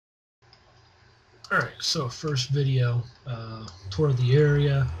Alright, so first video, tour of the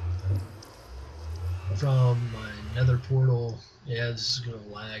area from my nether portal. Yeah, this is going to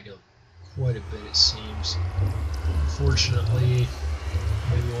lag quite a bit, it seems. Unfortunately,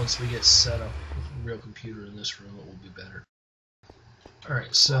 maybe once we get set up with a real computer in this room, it will be better.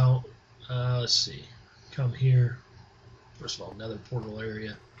 Alright, so, let's see. Come here. First of all, nether portal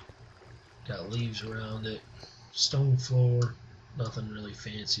area. Got leaves around it. Stone floor. Nothing really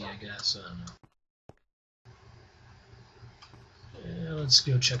fancy, I guess. I don't know. Yeah, let's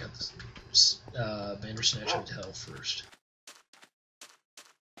go check out this Bandersnatch Hotel first.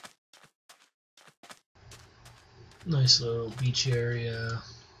 Nice little beach area,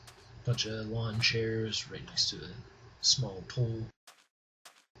 bunch of lawn chairs right next to a small pool.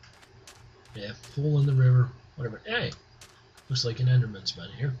 Yeah, pool in the river, whatever. Hey, looks like an Enderman's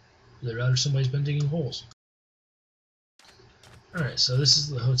been here. Either that or somebody's been digging holes. Alright, so this is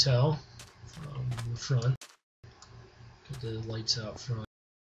the hotel from the front. Get the lights out front.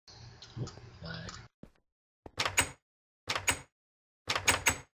 Oh, lag.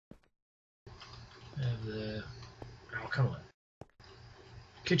 Have the, oh come on,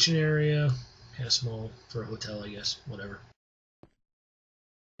 kitchen area, kind of small for a hotel, I guess, whatever.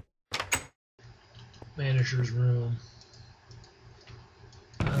 Manager's room.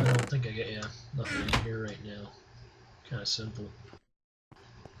 I don't think I get, yeah, nothing in here right now. Kind of simple.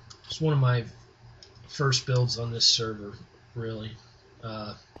 It's one of my first builds on this server, really.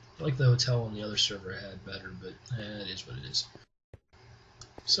 I like the hotel on the other server I had better, but it is what it is.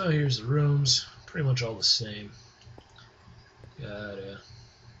 So here's the rooms, pretty much all the same. Got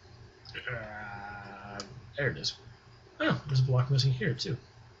there it is. Oh, there's a block missing here too.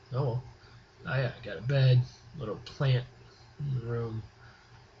 Oh well. Oh yeah, got a bed, little plant in the room,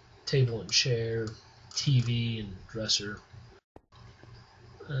 table and chair, TV and dresser.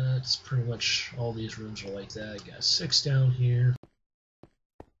 That's pretty much all these rooms are like that. I got 6 down here.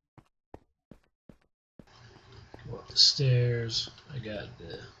 Go up the stairs. I got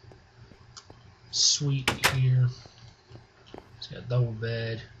the suite here. It's got a double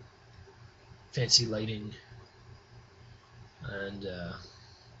bed, fancy lighting, and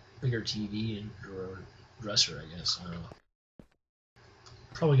bigger TV and dresser, I guess. I don't know.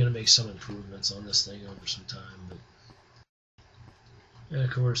 Probably gonna make some improvements on this thing over some time, but. And of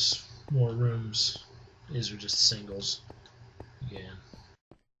course, more rooms. These are just singles. Again.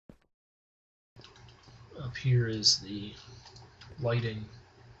 Up here is the lighting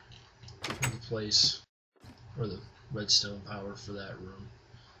for the place, or the redstone power for that room.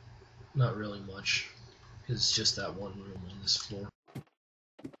 Not really much, because it's just that one room on this floor.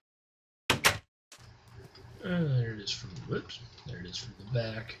 And there it is from the, whoops, there it is from the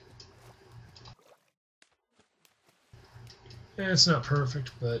back. It's not perfect,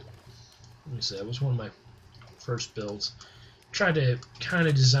 but let me say, it was one of my first builds. Tried to kind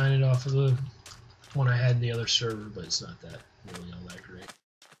of design it off of the one I had in the other server, but it's not that really all that great.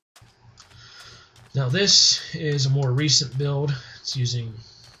 Now this is a more recent build. It's using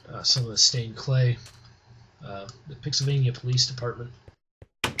some of the stained clay. The Pennsylvania Police Department,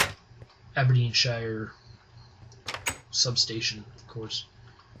 Aberdeenshire substation, of course.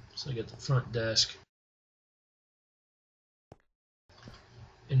 So I got the front desk.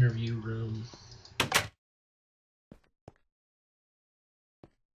 Interview room.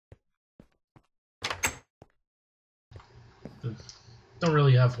 Don't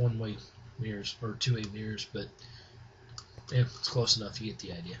really have one-way mirrors or two-way mirrors, but yeah, it's close enough. You get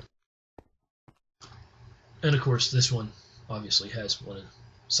the idea. And of course, this one obviously has one of the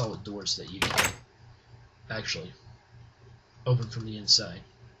solid doors that you can actually open from the inside.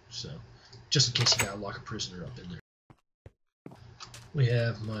 So, just in case you gotta lock a prisoner up in there. We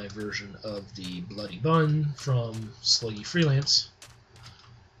have my version of the Bloody Bun from Sluggy Freelance.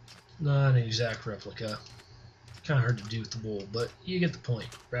 Not an exact replica. Kind of hard to do with the bowl, but you get the point.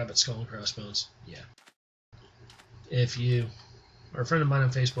 Rabbit skull and crossbones, yeah. If you are a friend of mine on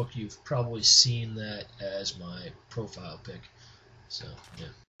Facebook, you've probably seen that as my profile pic. So,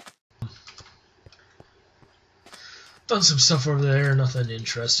 yeah. Done some stuff over there, nothing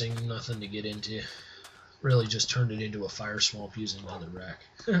interesting, nothing to get into. Really just turned it into a fire swamp using another rack.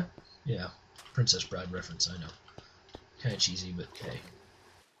 Yeah, Princess Bride reference, I know. Kind of cheesy, but hey.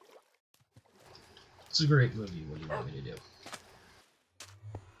 It's a great movie, what do you want me to do?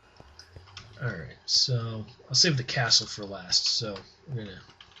 Alright, so I'll save the castle for last, so we're gonna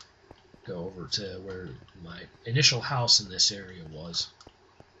go over to where my initial house in this area was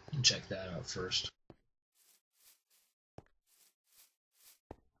and check that out first.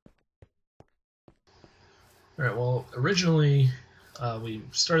 Alright, well, originally We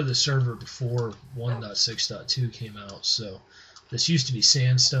started the server before 1.6.2 came out, so this used to be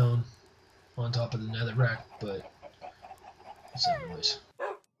sandstone on top of the netherrack, but what's that noise?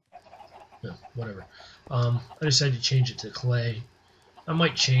 No, whatever. I decided to change it to clay. I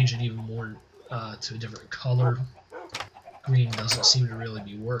might change it even more to a different color. Green doesn't seem to really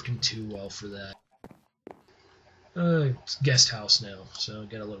be working too well for that. It's a guest house now, so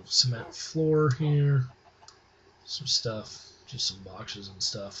got a little cement floor here, some stuff, just some boxes and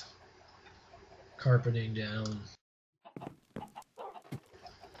stuff, carpeting down,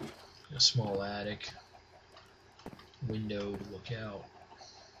 a small attic, window to look out,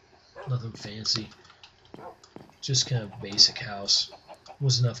 nothing fancy, just kind of basic house.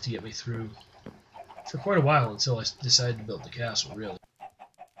 Was enough to get me through for quite a while until I decided to build the castle, really.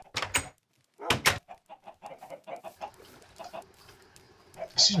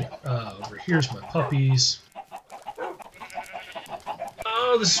 Excuse me. Over here's my puppies.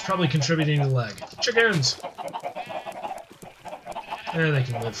 Oh, this is probably contributing to the lag. Chickens! They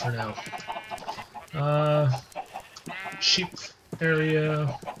can live for now. Sheep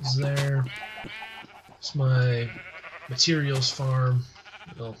area is there. It's my materials farm.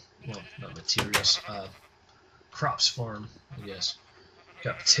 Well, not materials. Crops farm, I guess.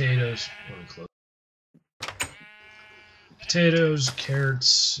 Got potatoes. Potatoes,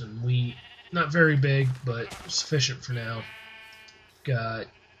 carrots, and wheat. Not very big, but sufficient for now. Got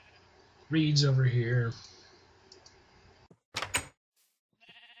reeds over here.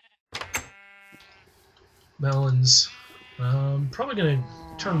 Melons. I'm probably going to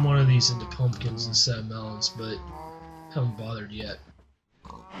turn one of these into pumpkins instead of melons, but haven't bothered yet.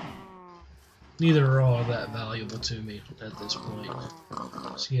 Neither are all that valuable to me at this point.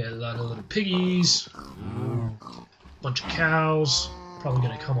 So yeah, a lot of little piggies, bunch of cows. Probably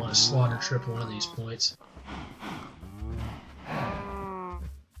going to come on a slaughter trip one of these points. And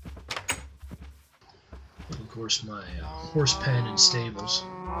of course, my horse pen and stables.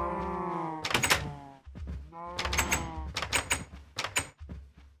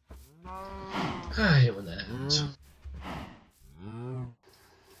 I hate when that happens.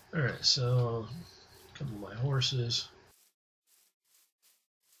 Alright, so a couple of my horses.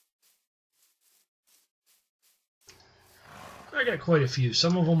 I got quite a few.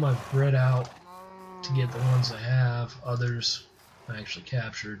 Some of them I've bred out to get the ones I have. Others I actually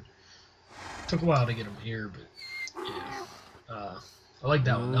captured. Took a while to get them here, but yeah. I like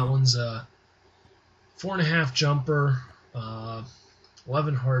that one. That one's a 4.5 jumper,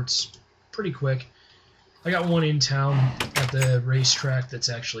 11 hearts, pretty quick. I got one in town at the racetrack that's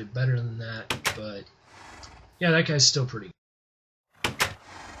actually better than that, but yeah, that guy's still pretty good.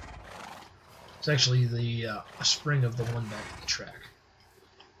 It's actually the spring of the one back at the track.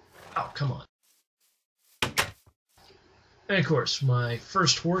 Oh, come on. And of course, my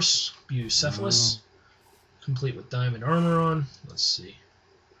first horse, Bucephalus, complete with diamond armor on. Let's see.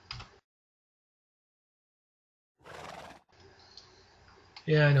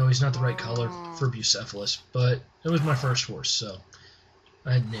 Yeah, I know he's not the right color for Bucephalus, but it was my first horse, so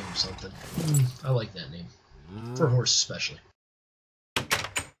I had to name him something. I like that name. For a horse especially.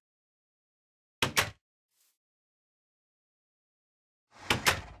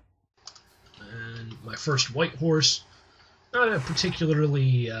 And my first white horse, not a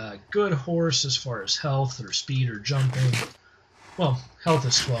particularly good horse as far as health or speed or jumping. Well, health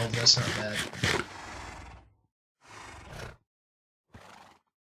is 12, that's not bad.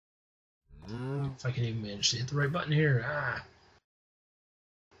 If I can even manage to hit the right button here.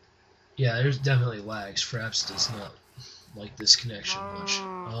 Yeah, there's definitely lags. Fraps does not like this connection much.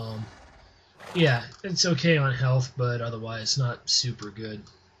 Yeah, it's okay on health, but otherwise not super good.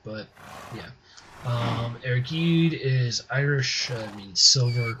 But yeah. Eric Eade is Irish, means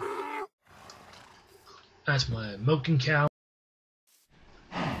silver. That's my milking cow.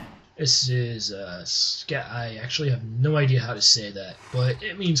 This is I actually have no idea how to say that, but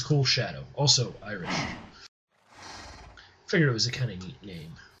it means cool shadow. Also Irish. Figured it was a kind of neat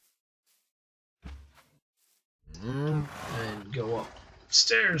name. And go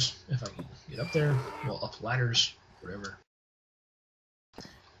upstairs if I can get up there. Well, up ladders, whatever.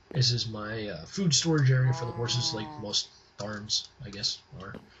 This is my food storage area for the horses, like most barns, I guess,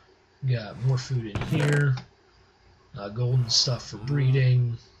 are. Got more food in here. Golden stuff for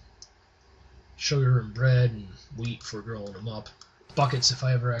breeding. Sugar and bread and wheat for growing them up. Buckets if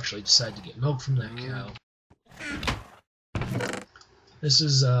I ever actually decide to get milk from that cow. This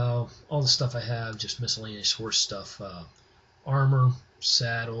is all the stuff I have, just miscellaneous horse stuff. Armor,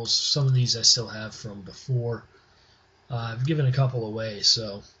 saddles, some of these I still have from before. I've given a couple away,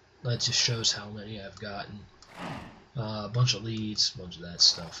 so that just shows how many I've gotten. a bunch of leads, a bunch of that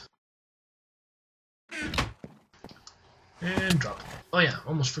stuff. And drop it. Oh yeah,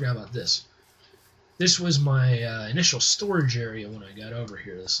 almost forgot about this. This was my initial storage area when I got over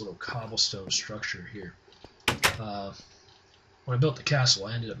here, this little cobblestone structure here. When I built the castle,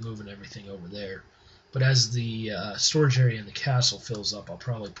 I ended up moving everything over there. But as the storage area in the castle fills up, I'll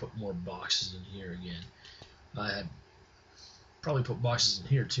probably put more boxes in here again. I had probably put boxes in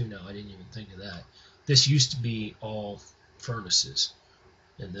here too now, I didn't even think of that. This used to be all furnaces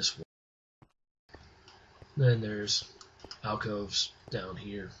in this one. Then there's alcoves down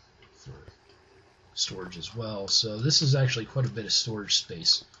here for storage as well. So this is actually quite a bit of storage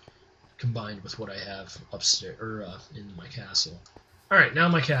space combined with what I have upstairs or in my castle. All right, now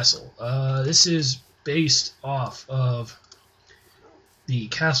my castle. This is based off of the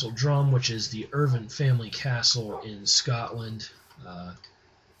Castle Drum, which is the Irvine family castle in Scotland.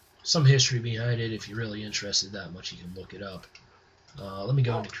 Some history behind it. If you're really interested that much, you can look it up. Let me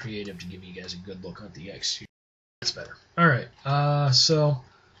go into creative to give you guys a good look at the exterior. That's better. Alright, so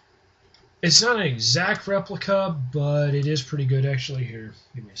it's not an exact replica, but it is pretty good actually. Here,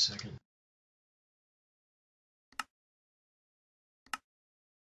 give me a second.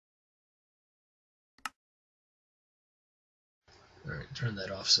 Alright, turn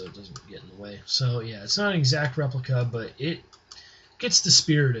that off so it doesn't get in the way. So yeah, it's not an exact replica, but it gets the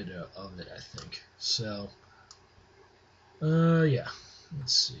spirit of it, I think. So, yeah,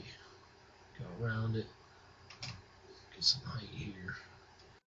 let's see. Go around it. Get some height here.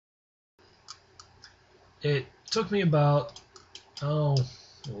 It took me about, what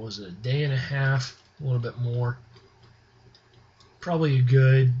was it, a day and a half, a little bit more. Probably a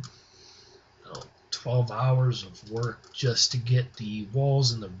good 12 hours of work just to get the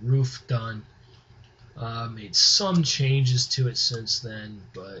walls and the roof done. Made some changes to it since then,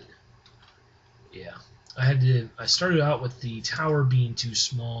 but yeah, I started out with the tower being too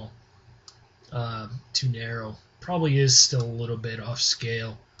small, too narrow. Probably is still a little bit off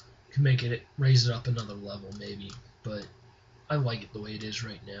scale. Can make it, raise it up another level maybe, but I like it the way it is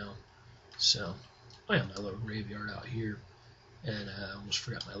right now. So I have my little graveyard out here, and I almost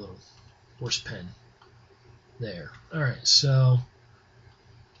forgot my little horse pen there. Alright, so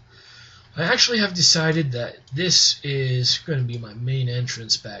I actually have decided that this is going to be my main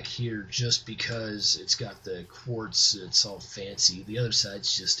entrance back here just because it's got the quartz, it's all fancy. The other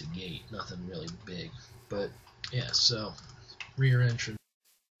side's just a gate, nothing really big. But yeah, so rear entrance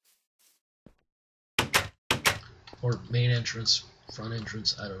or main entrance, front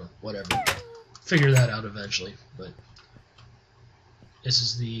entrance, I don't know, whatever. Figure that out eventually, but this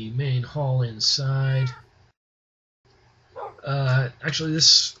is the main hall inside. Actually,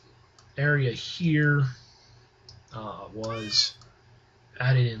 this area here was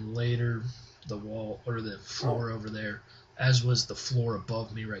added in later, the wall or the floor over there, as was the floor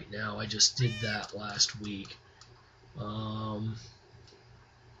above me right now. I just did that last week.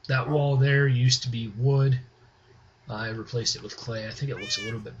 That wall there used to be wood. I replaced it with clay. I think it looks a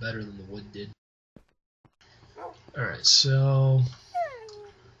little bit better than the wood did. Alright, so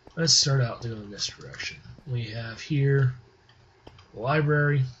let's start out doing this direction. We have here the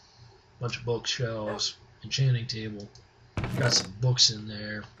library, bunch of bookshelves, enchanting table, got some books in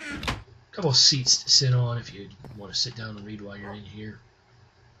there, a couple of seats to sit on if you want to sit down and read while you're in here.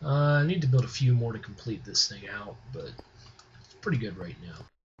 I need to build a few more to complete this thing out, but it's pretty good right now.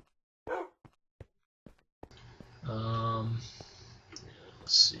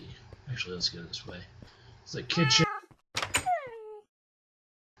 Let's see. Actually, let's go this way. It's the kitchen.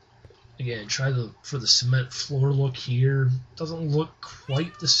 Again, try for the cement floor look here. Doesn't look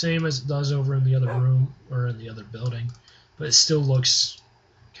quite the same as it does over in the other room or in the other building, but it still looks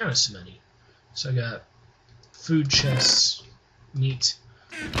kind of cementy. So I got food chests, meat,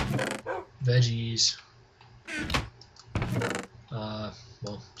 veggies,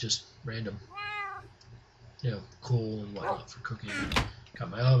 well, just random, coal and whatnot for cooking. Got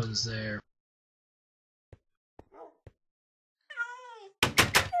my ovens there.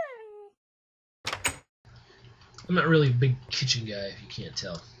 I'm not really a big kitchen guy, if you can't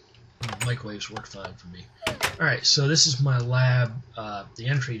tell. Microwaves work fine for me. Alright, so this is my lab, the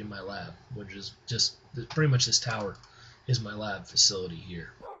entry to my lab, which is just pretty much this tower is my lab facility here.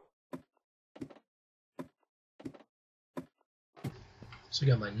 So I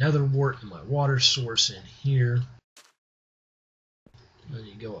got my nether wart and my water source in here. And then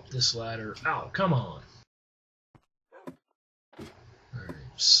you go up this ladder. Ow, come on! Alright,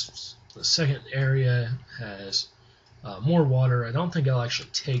 the second area has more water. I don't think I'll actually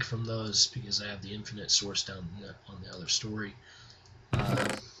take from those because I have the infinite source down on the other story.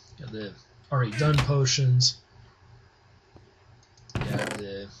 Got the already done potions. got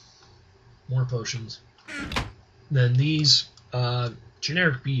the more potions. Then these,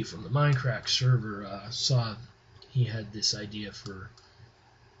 Generic B from the Minecraft server saw he had this idea for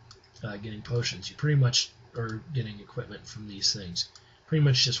getting potions. You pretty much, or getting equipment from these things, pretty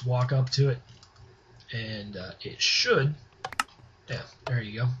much just walk up to it, and it should, yeah, there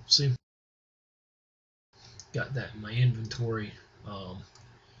you go, see? Got that in my inventory.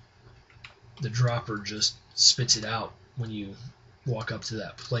 The dropper just spits it out when you walk up to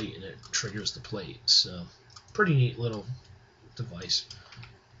that plate, and it triggers the plate. So pretty neat little device.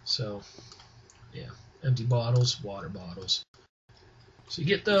 So yeah, empty bottles, water bottles. So you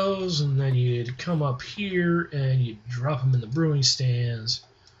get those, and then you come up here and you drop them in the brewing stands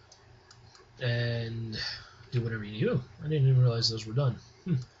and do whatever you do. I didn't even realize those were done.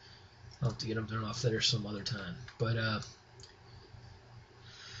 I'll have to get them turned off there some other time. But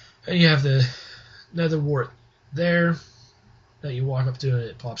and you have the nether wart there that you walk up to, and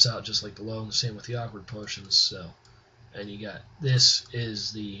it pops out just like below, and the same with the awkward potions. So, and you got, this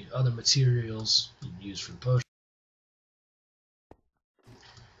is the other materials you use for the potion.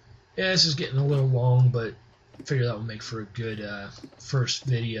 Yeah, this is getting a little long, but I figure that will make for a good first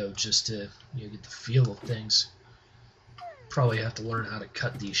video, just to get the feel of things. Probably have to learn how to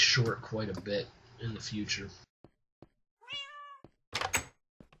cut these short quite a bit in the future.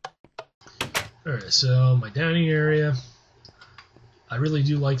 Alright, so my dining area, I really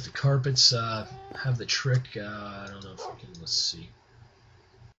do like the carpets. Have the trick, I don't know if we can, let's see.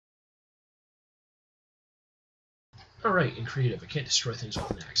 Alright, in creative, I can't destroy things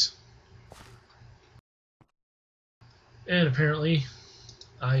with an axe. And apparently,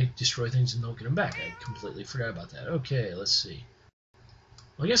 I destroy things and don't get them back. I completely forgot about that. Okay, let's see.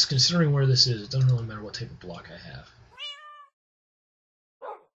 Well, I guess considering where this is, it doesn't really matter what type of block I have.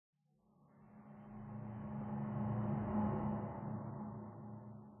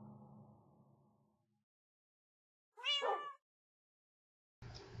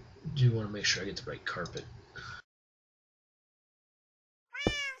 Do want to make sure I get the right carpet.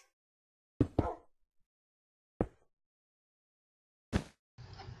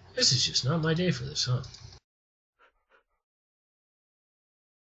 This is just not my day for this, huh?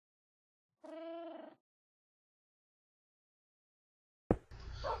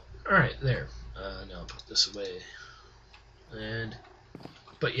 Alright, there. Now I'll put this away.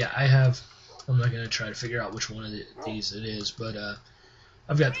 But yeah, I'm not going to try to figure out which one of these it is, but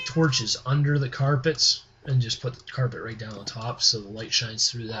I've got the torches under the carpets, and just put the carpet right down on top so the light shines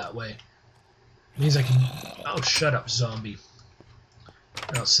through that way. It means I can... Oh, shut up, zombie.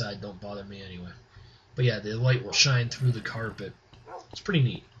 They're outside, don't bother me anyway. But yeah, the light will shine through the carpet. It's pretty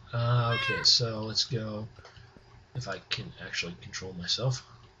neat. Okay, so let's go, if I can actually control myself,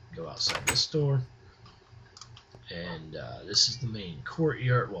 go outside this door. And this is the main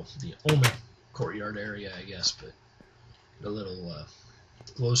courtyard, well, the only courtyard area, I guess, but a little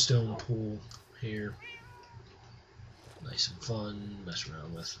glowstone pool here. Nice and fun, mess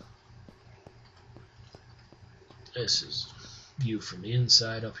around with. This is view from the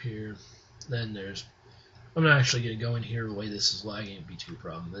inside up here. Then there's, I'm not actually going to go in here, the way this is lagging, it'd be too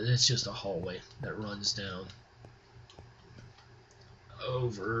problem, but it's just a hallway that runs down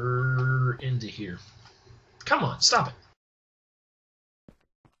over into here. Come on, stop it.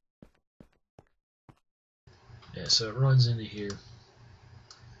 Yeah, so it runs into here.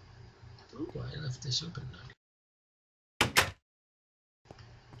 Ooh, I left this open.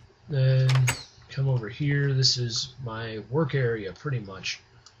 Then come over here. This is my work area, pretty much,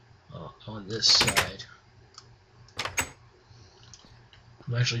 on this side.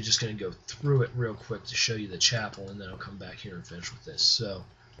 I'm actually just going to go through it real quick to show you the chapel, and then I'll come back here and finish with this. So,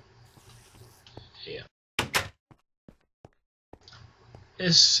 yeah.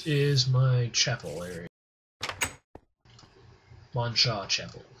 This is my chapel area. Bonsha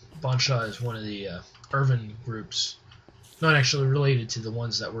Chapel. Bonsha is one of the Irvin groups, not actually related to the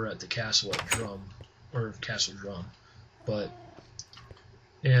ones that were at the castle at Drum, or Castle Drum, but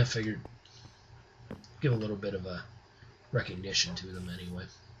yeah, I figured give a little bit of a recognition to them anyway.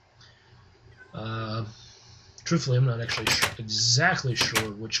 Truthfully, I'm not actually exactly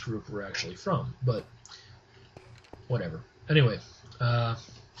sure which group we're actually from, but whatever. Anyway, so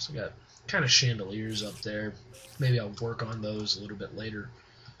I got kind of chandeliers up there. Maybe I'll work on those a little bit later,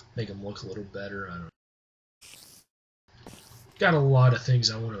 make them look a little better. I don't know. Got a lot of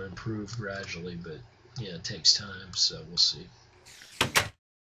things I want to improve gradually, but yeah, it takes time, so we'll see.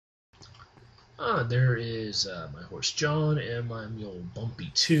 There is my horse John and my mule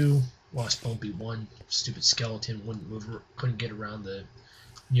Bumpy 2. Lost Bumpy 1. Stupid skeleton wouldn't move, couldn't get around the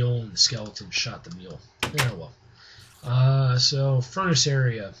mule, and the skeleton shot the mule. Yeah, well. So furnace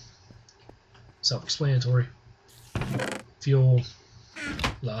area, self-explanatory. Fuel,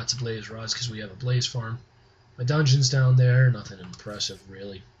 lots of blaze rods because we have a blaze farm. My dungeon's down there, nothing impressive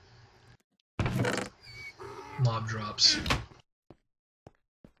really. Mob drops.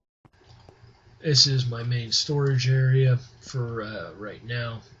 This is my main storage area for right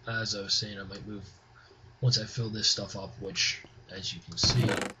now. As I was saying, I might move once I fill this stuff up, which, as you can see,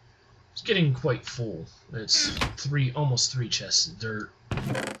 it's getting quite full. It's almost three chests of dirt,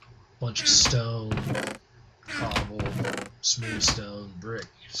 bunch of stone, cobble, smooth stone, brick,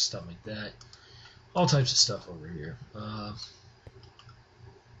 stuff like that. All types of stuff over here.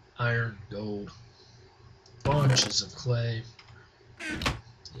 Iron, gold, bunches of clay.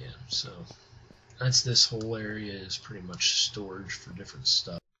 Yeah, so that's this whole area is pretty much storage for different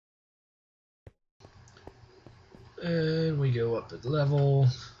stuff. And we go up at level,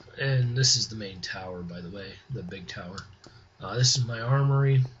 and this is the main tower, by the way, the big tower. This is my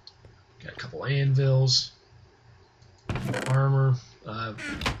armory. Got a couple anvils, armor.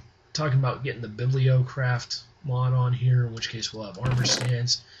 Talking about getting the Bibliocraft mod on here, in which case we'll have armor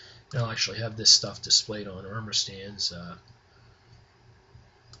stands. And I'll actually have this stuff displayed on armor stands.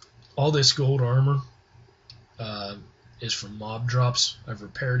 All this gold armor is from mob drops. I've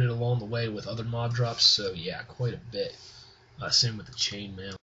repaired it along the way with other mob drops, so yeah, quite a bit. Same with the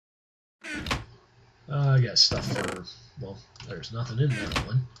chainmail. I got stuff for, well, there's nothing in that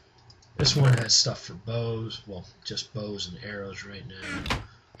one. This one has stuff for bows, well, just bows and arrows right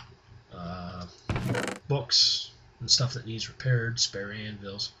now. Books and stuff that needs repaired, spare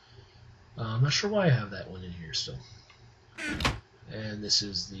anvils. I'm not sure why I have that one in here still. And this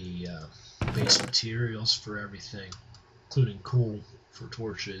is the base materials for everything, including coal for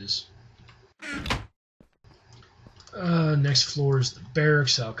torches. Next floor is the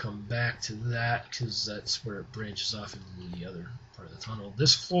barracks. I'll come back to that because that's where it branches off into the other part of the tunnel.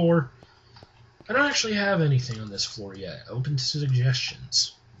 This floor, I don't actually have anything on this floor yet. Open to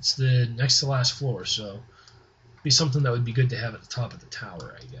suggestions. It's the next to last floor, so it'd be something that would be good to have at the top of the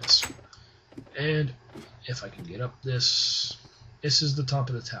tower, I guess. And if I can get up this is the top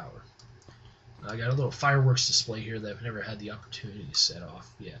of the tower. I got a little fireworks display here that I've never had the opportunity to set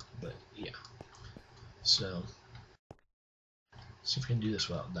off yet, but yeah. So, see if we can do this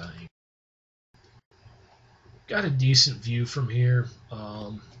without dying. Got a decent view from here.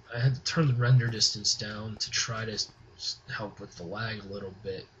 I had to turn the render distance down to try to help with the lag a little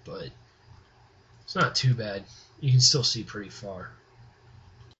bit, but it's not too bad. You can still see pretty far.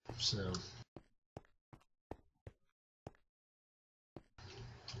 So,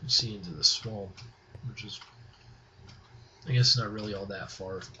 you see into the swamp, which is, I guess, not really all that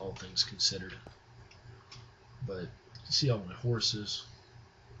far, all things considered. But you see all my horses.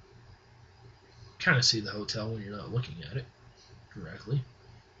 Kind of see the hotel when you're not looking at it directly.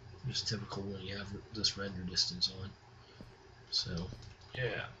 Just typical when you have this render distance on. So,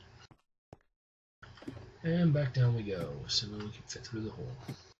 yeah. And back down we go, assuming we can fit through the hole.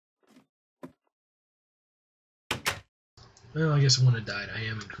 Well, I guess when it died, I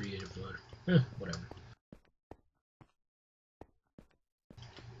am in creative mode. Whatever.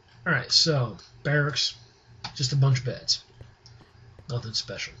 Alright, so, barracks. Just a bunch of beds. Nothing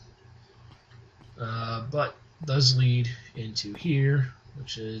special. But does lead into here,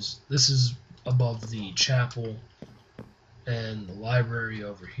 which is, this is above the chapel and the library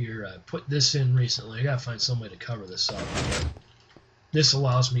over here. I put this in recently. I gotta find some way to cover this up. This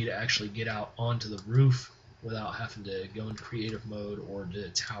allows me to actually get out onto the roof without having to go into creative mode or to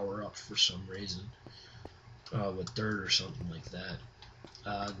tower up for some reason with dirt or something like that.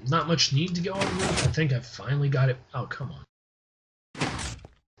 Not much need to go on the roof. I think I finally got it. Oh, come on.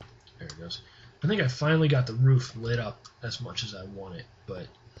 There it goes. I think I finally got the roof lit up as much as I want it, but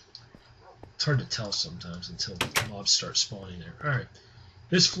it's hard to tell sometimes until mobs start spawning there. Alright,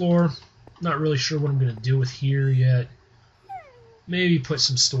 this floor, not really sure what I'm going to do with here yet. Maybe put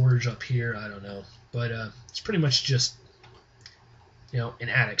some storage up here, I don't know. But it's pretty much just, you know, an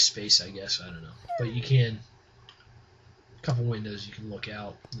attic space, I guess, I don't know. But you can, a couple windows you can look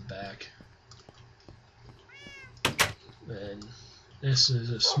out the back. And this is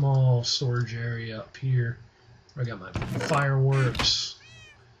a small storage area up here where I got my fireworks.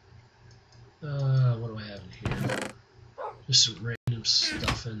 What do I have in here? Just some random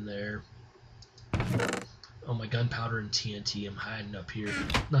stuff in there. Oh, my gunpowder and TNT I'm hiding up here.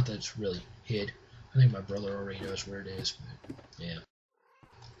 Not that it's really hid. I think my brother already knows where it is, but yeah.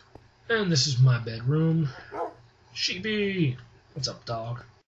 And this is my bedroom. Sheepy! What's up, dog?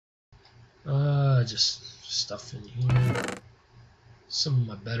 Just stuff in here. Some of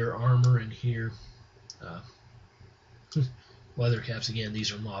my better armor in here. Leather caps again.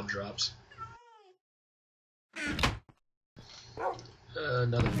 These are mob drops.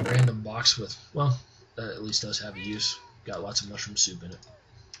 Another random box with, well, that at least does have a use. Got lots of mushroom soup in it.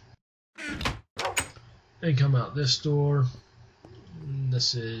 And come out this door.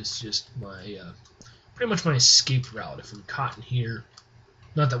 This is just my, pretty much my escape route if I'm caught in here.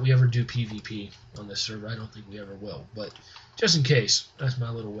 Not that we ever do PvP on this server. I don't think we ever will. But just in case, that's my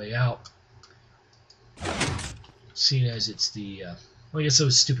little way out. Seeing as it's the, well, I guess it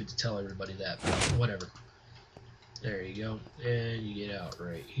was stupid to tell everybody that, but whatever. There you go. And you get out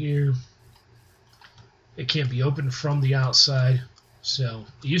right here. It can't be opened from the outside. So,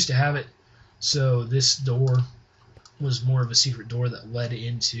 it used to have it. So, this door was more of a secret door that led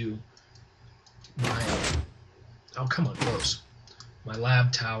into my, oh, come on, close. My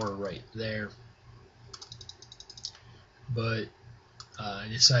lab tower right there. But I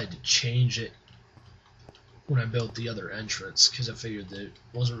decided to change it when I built the other entrance, because I figured there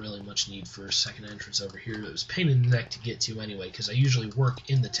wasn't really much need for a second entrance over here. It was a pain in the neck to get to anyway, because I usually work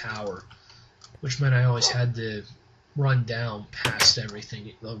in the tower, which meant I always had to run down past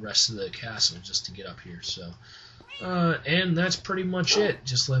everything, the rest of the castle, just to get up here. So, and that's pretty much it.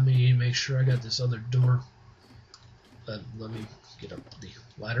 Just let me make sure I got this other door. Let me get up the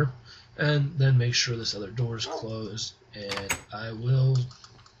ladder, and then make sure this other door is closed, and I will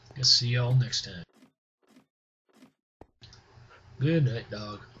see y'all next time. Good night,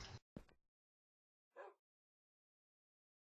 dog.